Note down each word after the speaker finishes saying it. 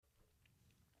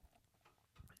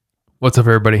What's up,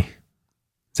 everybody?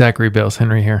 Zachary Bales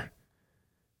Henry here.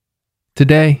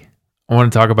 Today, I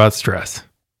want to talk about stress.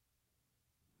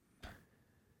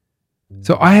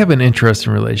 So I have an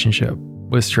interesting relationship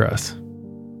with stress.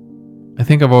 I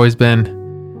think I've always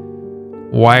been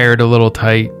wired a little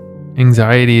tight.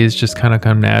 Anxiety has just kind of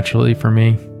come naturally for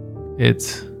me.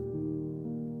 It's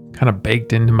kind of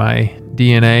baked into my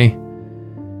DNA.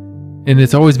 And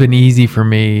it's always been easy for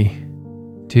me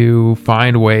to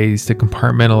find ways to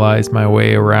compartmentalize my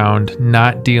way around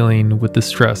not dealing with the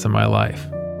stress in my life.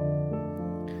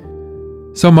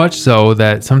 So much so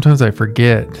that sometimes I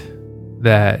forget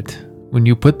that when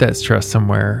you put that stress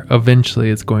somewhere, eventually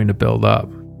it's going to build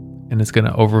up and it's going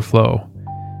to overflow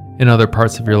in other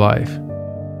parts of your life.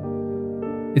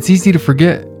 It's easy to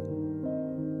forget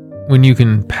when you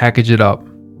can package it up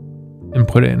and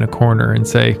put it in a corner and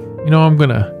say, I'm going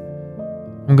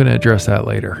to address that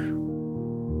later.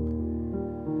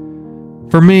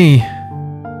 For me,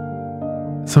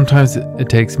 sometimes it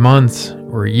takes months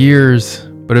or years,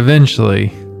 but eventually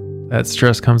that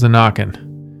stress comes a-knocking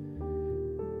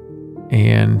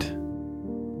and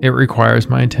it requires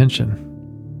my attention.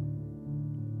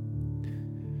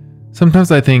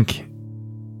 Sometimes I think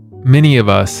many of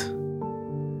us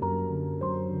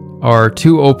are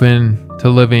too open to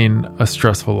living a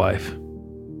stressful life,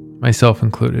 myself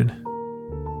included.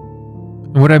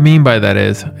 And what I mean by that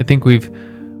is, I think we've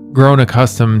grown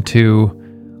accustomed to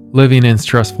living in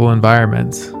stressful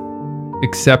environments,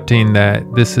 accepting that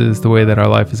this is the way that our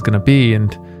life is going to be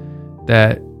and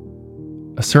that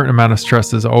a certain amount of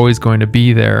stress is always going to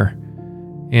be there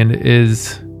and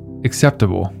is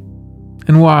acceptable.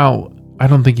 And while I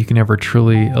don't think you can ever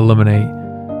truly eliminate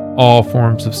all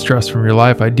forms of stress from your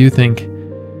life, I do think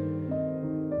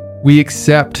we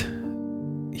accept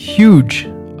huge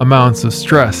amounts of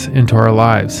stress into our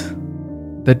lives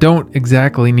that don't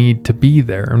exactly need to be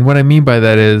there. And what I mean by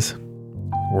that is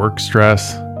work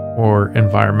stress or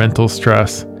environmental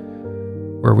stress,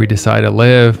 where we decide to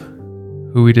live,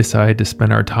 who we decide to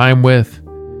spend our time with,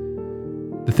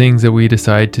 the things that we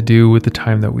decide to do with the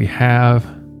time that we have.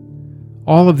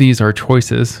 All of these are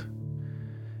choices.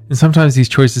 And sometimes these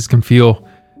choices can feel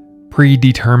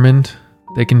predetermined.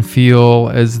 They can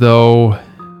feel as though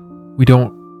we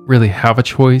don't really have a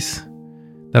choice,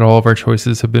 that all of our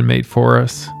choices have been made for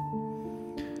us.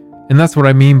 And that's what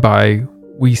I mean by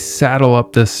we saddle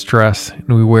up this stress and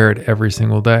we wear it every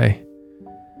single day.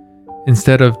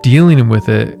 Instead of dealing with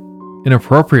it in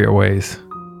appropriate ways,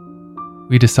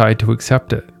 we decide to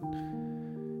accept it.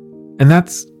 And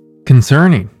that's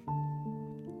concerning.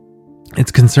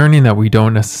 It's concerning that we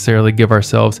don't necessarily give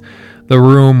ourselves the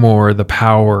room or the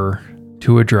power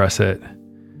to address it.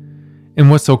 And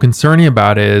what's so concerning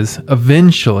about it is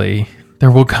eventually there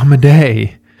will come a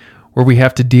day where we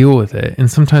have to deal with it.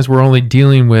 And sometimes we're only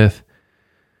dealing with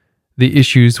the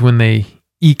issues when they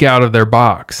eke out of their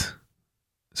box.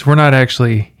 So we're not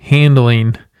actually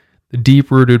handling the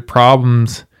deep-rooted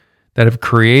problems that have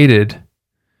created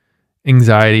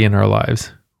anxiety in our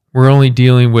lives. We're only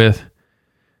dealing with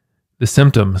the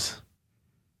symptoms.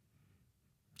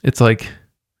 It's like,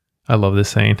 I love this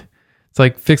saying, it's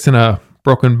like fixing a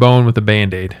broken bone with a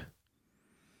Band-Aid.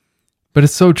 But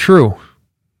it's so true.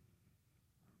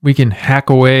 We can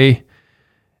hack away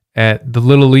at the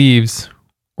little leaves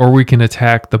or we can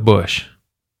attack the bush.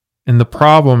 And the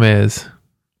problem is,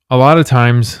 a lot of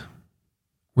times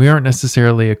we aren't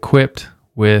necessarily equipped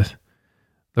with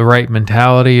the right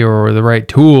mentality or the right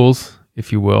tools,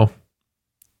 if you will,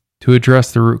 to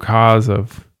address the root cause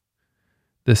of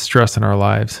this stress in our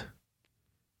lives.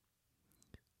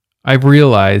 I've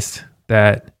realized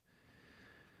that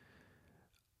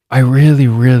I really,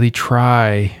 really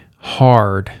try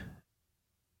hard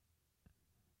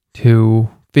to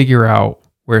figure out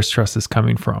where stress is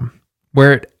coming from,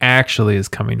 where it actually is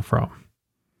coming from.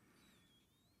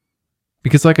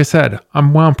 Because like I said,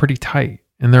 I'm wound pretty tight,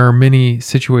 and there are many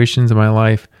situations in my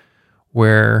life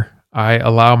where I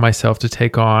allow myself to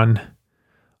take on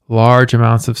large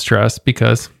amounts of stress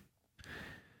because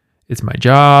it's my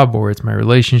job or it's my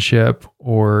relationship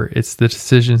or it's the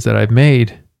decisions that I've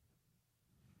made.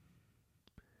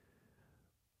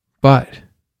 But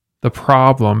the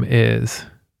problem is,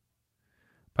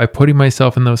 by putting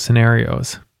myself in those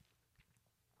scenarios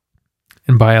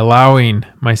and by allowing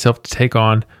myself to take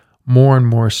on more and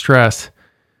more stress,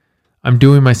 I'm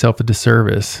doing myself a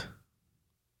disservice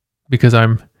because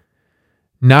I'm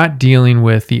not dealing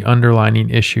with the underlying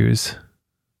issues.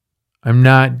 I'm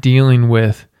not dealing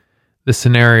with the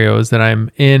scenarios that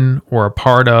I'm in or a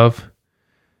part of.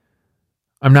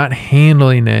 I'm not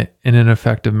handling it in an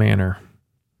effective manner.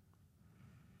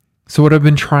 So what I've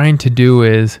been trying to do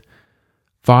is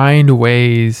find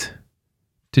ways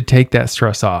to take that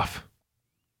stress off.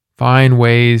 Find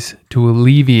ways to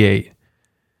alleviate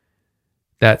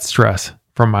that stress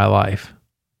from my life.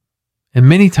 And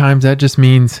many times that just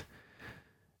means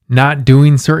not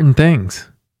doing certain things,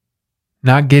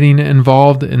 not getting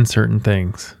involved in certain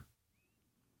things.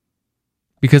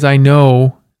 Because I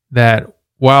know that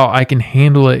while I can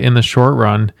handle it in the short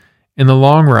run, in the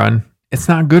long run, it's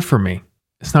not good for me.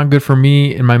 It's not good for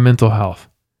me and my mental health.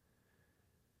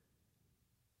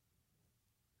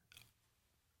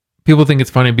 People think it's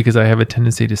funny because I have a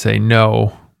tendency to say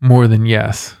no more than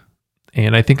yes.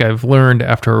 And I think I've learned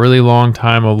after a really long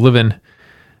time of living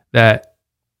that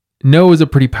no is a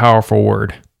pretty powerful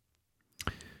word.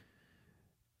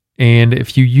 And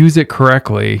if you use it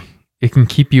correctly, it can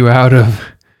keep you out of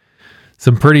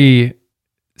some pretty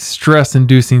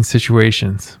stress-inducing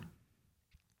situations.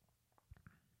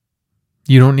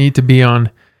 You don't need to be on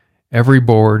every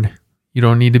board. You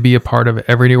don't need to be a part of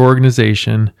every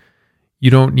organization. You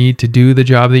don't need to do the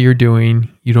job that you're doing.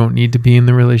 You don't need to be in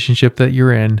the relationship that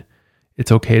you're in.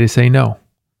 It's okay to say no.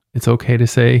 It's okay to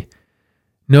say,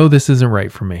 no, this isn't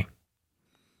right for me.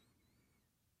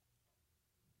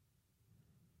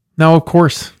 Now, of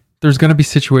course, there's going to be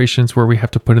situations where we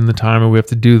have to put in the time and we have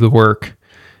to do the work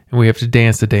and we have to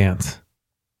dance the dance.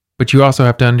 But you also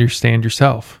have to understand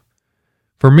yourself.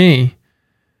 For me,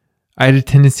 I had a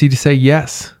tendency to say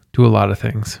yes to a lot of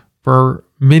things. For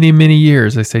many, many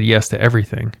years, I said yes to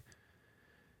everything.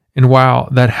 And while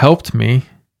that helped me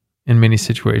in many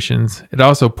situations, it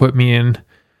also put me in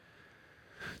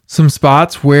some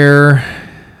spots where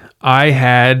I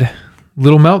had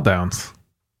little meltdowns,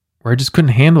 where I just couldn't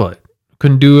handle it.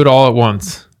 Couldn't do it all at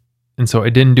once. And so I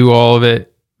didn't do all of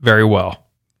it very well.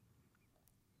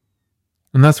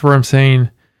 And that's where I'm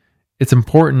saying it's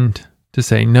important to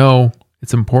say no.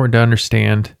 It's important to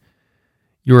understand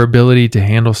your ability to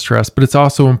handle stress, but it's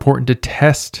also important to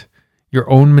test your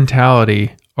own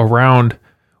mentality around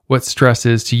what stress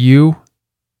is to you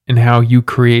and how you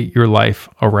create your life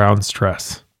around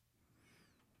stress.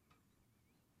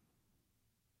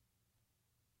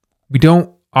 We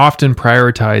don't often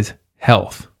prioritize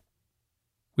health.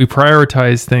 We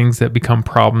prioritize things that become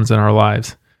problems in our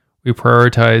lives. We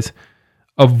prioritize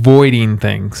avoiding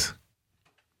things.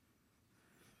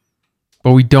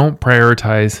 But we don't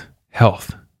prioritize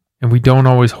health, and we don't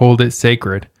always hold it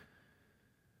sacred.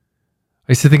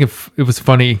 I used to think it was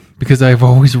funny because I've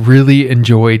always really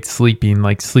enjoyed sleeping.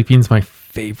 Like, sleeping's my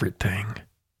favorite thing.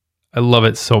 I love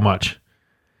it so much.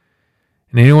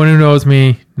 And anyone who knows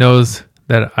me knows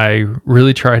that I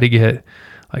really try to get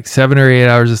like 7 or 8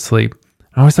 hours of sleep.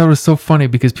 I always thought it was so funny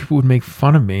because people would make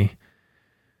fun of me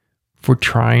for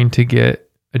trying to get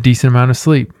a decent amount of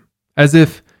sleep, as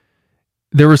if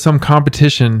there was some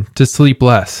competition to sleep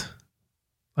less.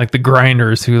 Like the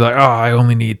grinders who like, oh, I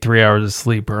only need 3 hours of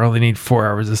sleep or I only need 4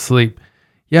 hours of sleep.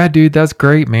 Yeah, dude, that's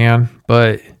great, man.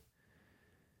 But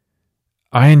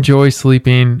I enjoy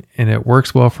sleeping and it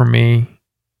works well for me.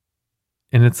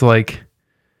 And it's like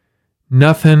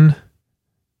nothing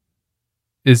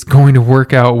is going to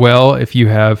work out well if you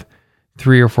have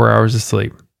 3 or 4 hours of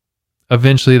sleep.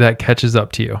 Eventually that catches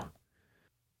up to you.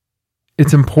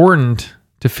 It's important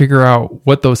to figure out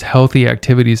what those healthy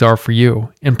activities are for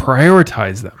you and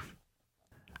prioritize them.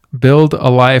 Build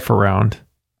a life around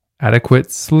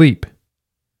adequate sleep.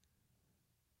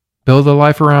 Build a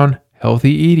life around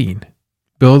healthy eating.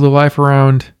 Build a life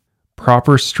around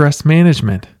proper stress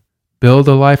management. Build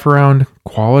a life around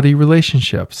quality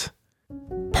relationships.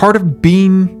 Part of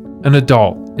being an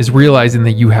adult is realizing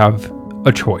that you have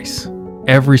a choice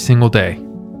every single day.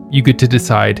 You get to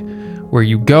decide where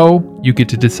you go, you get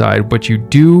to decide what you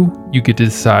do, you get to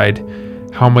decide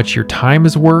how much your time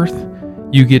is worth,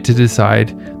 you get to decide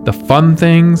the fun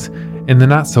things and the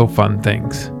not so fun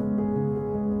things.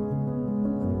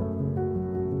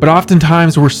 But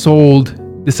oftentimes we're sold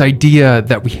this idea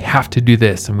that we have to do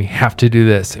this and we have to do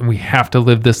this and we have to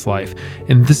live this life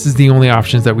and this is the only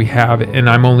options that we have and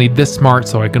I'm only this smart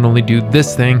so I can only do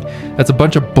this thing. That's a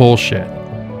bunch of bullshit.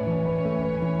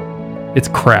 It's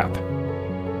crap.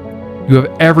 You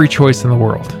have every choice in the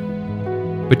world,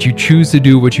 but you choose to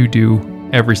do what you do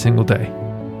every single day.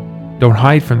 Don't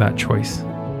hide from that choice.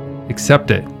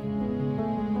 Accept it.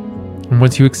 And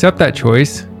once you accept that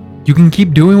choice, you can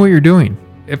keep doing what you're doing.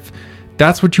 If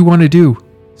that's what you want to do,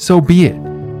 so be it.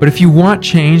 But if you want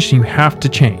change, you have to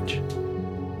change.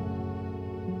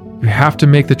 You have to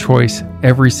make the choice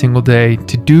every single day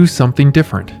to do something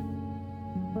different,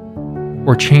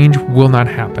 or change will not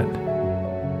happen.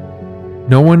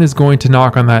 No one is going to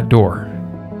knock on that door.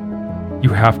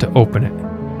 You have to open it.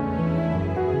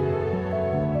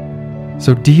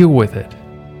 So deal with it.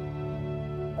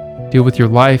 deal with your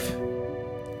life,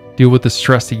 deal with the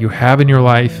stress that you have in your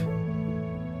life,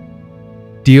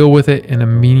 deal with it in a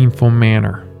meaningful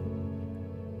manner.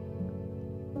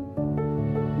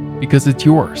 Because it's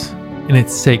yours and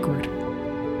it's sacred.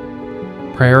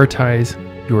 Prioritize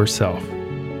yourself.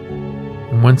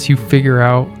 And once you figure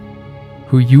out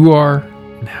who you are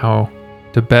and how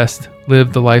to best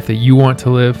live the life that you want to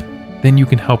live, then you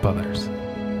can help others.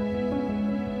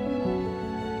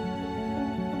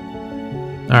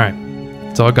 All right,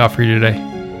 that's all I got for you today.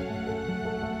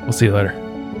 We'll see you later.